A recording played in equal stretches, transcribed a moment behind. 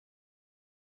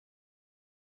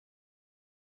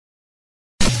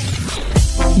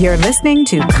You're listening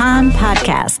to Kan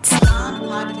Podcasts.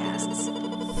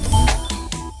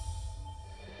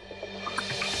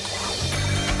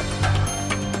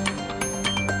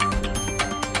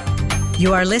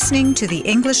 You are listening to the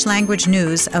English language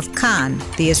news of Kan,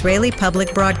 the Israeli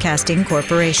Public Broadcasting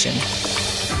Corporation.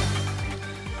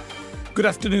 Good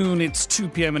afternoon. It's 2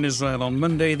 p.m. in Israel on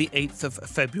Monday, the 8th of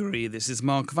February. This is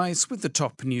Mark Weiss with the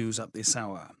top news at this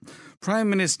hour.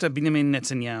 Prime Minister Benjamin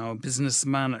Netanyahu,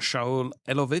 businessman Shaul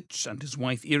Elovitch and his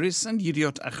wife Iris, and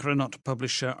Yediot Achronot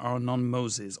publisher Arnon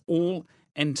Moses all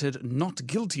entered not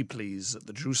guilty pleas at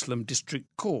the Jerusalem District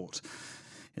Court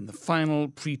in the final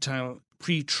pre-trial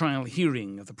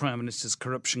hearing of the Prime Minister's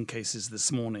corruption cases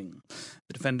this morning.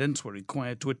 The defendants were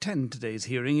required to attend today's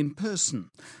hearing in person,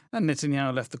 and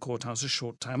Netanyahu left the courthouse a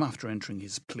short time after entering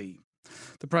his plea.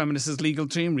 The Prime Minister's legal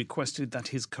team requested that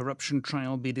his corruption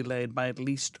trial be delayed by at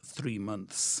least 3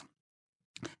 months.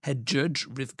 Head Judge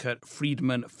Rivka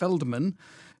Friedman-Feldman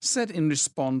said in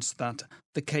response that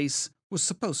the case was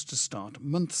supposed to start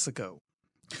months ago.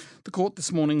 The court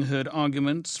this morning heard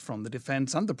arguments from the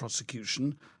defence and the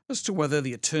prosecution as to whether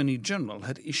the Attorney General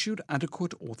had issued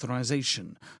adequate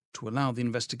authorisation to allow the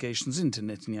investigations into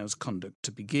Netanyahu's conduct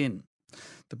to begin.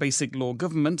 The Basic Law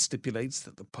Government stipulates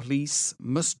that the police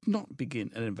must not begin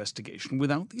an investigation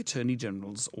without the Attorney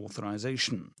General's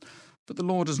authorisation. But the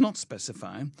law does not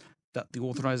specify that the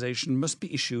authorisation must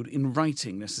be issued in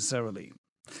writing necessarily.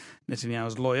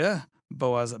 Netanyahu's lawyer,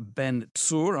 Boaz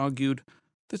Ben-Tzur, argued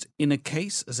that in a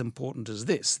case as important as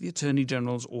this, the Attorney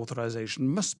General's authorisation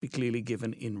must be clearly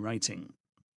given in writing.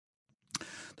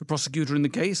 The prosecutor in the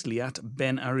case, Liat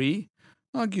Ben-Ari,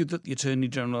 argued that the Attorney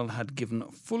General had given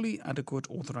fully adequate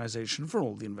authorisation for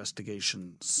all the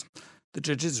investigations. The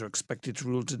judges are expected to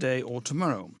rule today or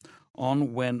tomorrow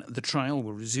on when the trial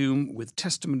will resume with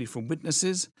testimony from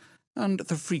witnesses and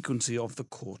the frequency of the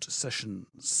court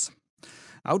sessions.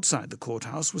 Outside the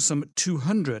courthouse were some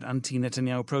 200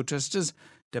 anti-Netanyahu protesters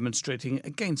demonstrating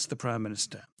against the Prime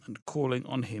Minister and calling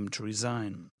on him to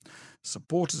resign.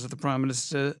 Supporters of the Prime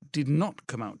Minister did not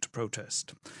come out to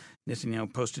protest.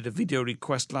 Netanyahu posted a video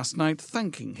request last night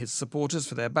thanking his supporters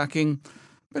for their backing,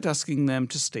 but asking them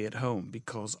to stay at home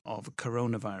because of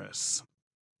coronavirus.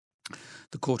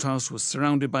 The courthouse was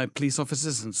surrounded by police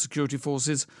officers and security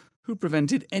forces who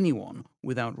prevented anyone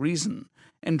without reason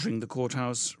entering the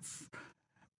courthouse.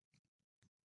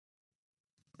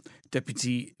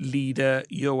 Deputy Leader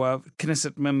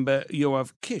Knesset member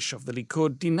Yoav Kish of the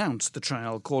Likud denounced the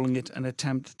trial, calling it an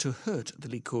attempt to hurt the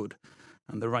Likud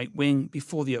and the right wing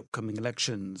before the upcoming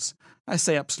elections. I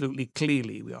say absolutely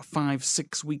clearly, we are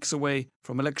 5-6 weeks away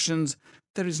from elections.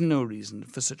 There is no reason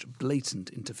for such blatant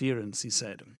interference, he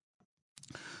said.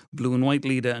 Blue and White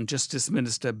leader and Justice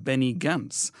Minister Benny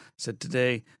Gantz said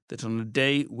today that on a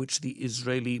day which the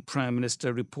Israeli Prime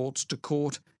Minister reports to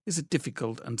court is a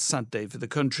difficult and sad day for the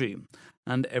country,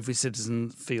 and every citizen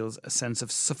feels a sense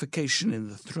of suffocation in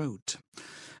the throat.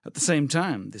 At the same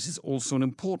time, this is also an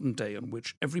important day on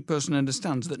which every person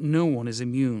understands that no one is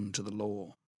immune to the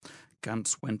law.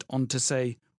 Gantz went on to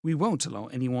say, "We won't allow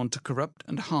anyone to corrupt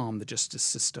and harm the justice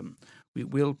system. We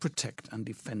will protect and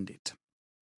defend it."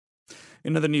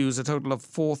 In other news, a total of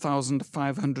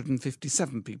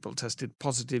 4,557 people tested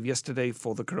positive yesterday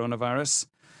for the coronavirus,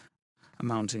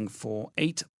 amounting for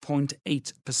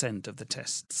 8.8% of the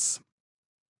tests.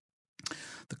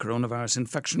 The coronavirus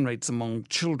infection rates among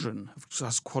children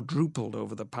has quadrupled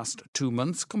over the past 2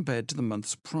 months compared to the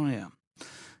months prior.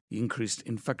 The increased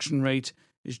infection rate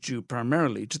is due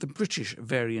primarily to the British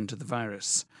variant of the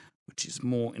virus, which is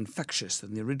more infectious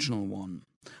than the original one.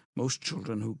 Most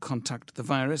children who contact the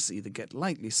virus either get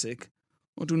lightly sick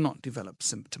or do not develop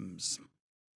symptoms.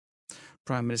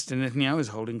 Prime Minister Netanyahu is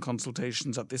holding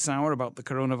consultations at this hour about the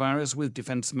coronavirus with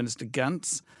Defence Minister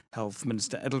Gantz, Health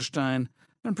Minister Edelstein,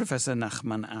 and Professor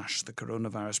Nachman Ash, the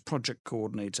coronavirus project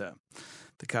coordinator.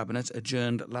 The cabinet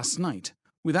adjourned last night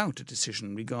without a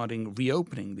decision regarding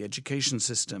reopening the education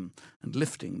system and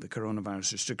lifting the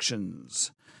coronavirus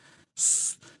restrictions.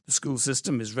 The school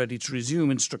system is ready to resume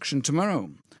instruction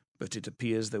tomorrow, but it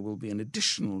appears there will be an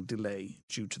additional delay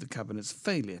due to the cabinet's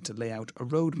failure to lay out a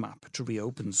roadmap to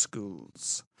reopen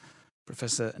schools.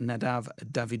 Professor Nadav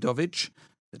Davidovich,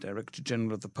 the Director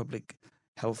General of the Public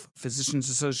Health Physicians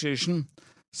Association,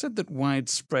 said that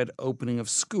widespread opening of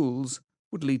schools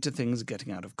would lead to things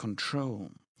getting out of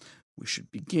control. We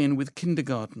should begin with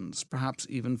kindergartens, perhaps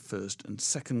even first and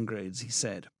second grades, he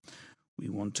said. We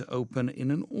want to open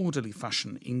in an orderly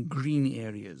fashion in green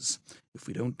areas. If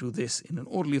we don't do this in an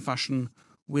orderly fashion,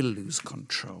 we'll lose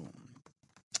control.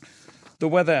 The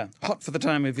weather, hot for the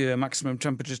time of year, maximum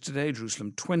temperatures today,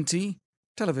 Jerusalem 20,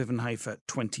 Tel Aviv and Haifa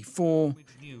 24,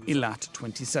 Eilat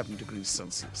 27 degrees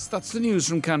Celsius. That's the news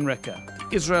from Kan Reka,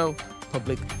 Israel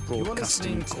Public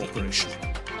Broadcasting Corporation.